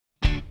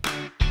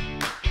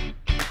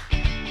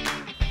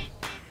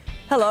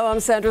Hello, I'm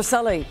Sandra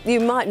Sully. You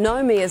might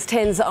know me as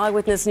 10's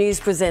Eyewitness News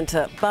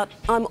presenter, but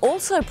I'm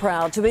also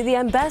proud to be the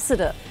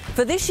ambassador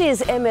for this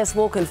year's MS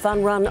Walk and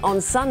Fun Run on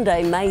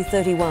Sunday, May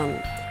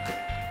 31.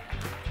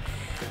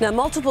 Now,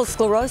 multiple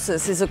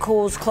sclerosis is a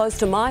cause close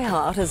to my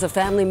heart as a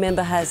family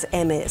member has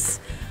MS.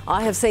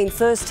 I have seen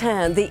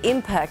firsthand the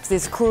impact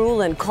this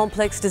cruel and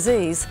complex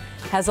disease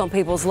has on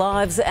people's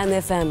lives and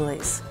their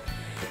families.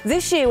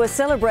 This year we're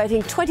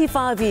celebrating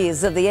 25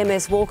 years of the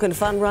MS Walk and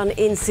Fun Run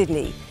in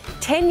Sydney,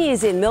 10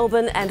 years in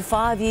Melbourne and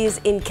 5 years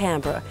in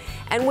Canberra,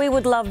 and we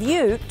would love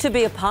you to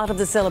be a part of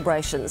the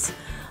celebrations.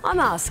 I'm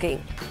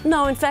asking,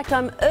 no, in fact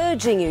I'm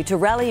urging you to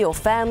rally your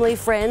family,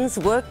 friends,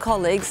 work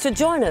colleagues to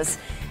join us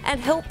and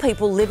help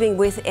people living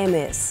with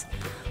MS.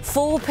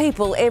 4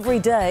 people every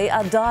day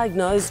are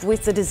diagnosed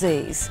with the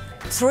disease.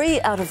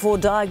 3 out of 4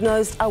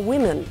 diagnosed are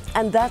women,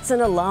 and that's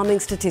an alarming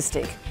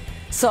statistic.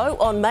 So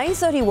on May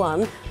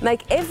 31,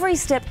 make every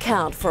step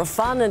count for a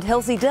fun and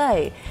healthy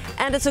day,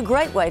 and it's a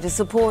great way to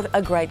support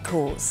a great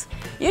cause.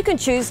 You can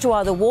choose to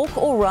either walk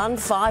or run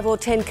 5 or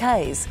 10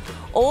 Ks.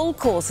 All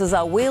courses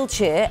are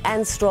wheelchair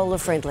and stroller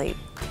friendly.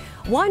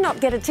 Why not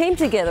get a team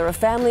together of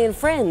family and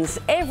friends?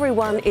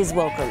 Everyone is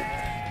welcome.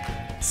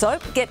 So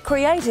get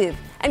creative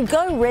and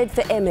go red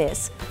for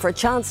MS for a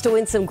chance to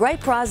win some great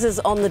prizes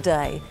on the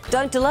day.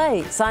 Don't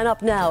delay. Sign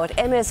up now at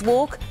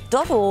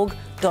mswalk.org.au.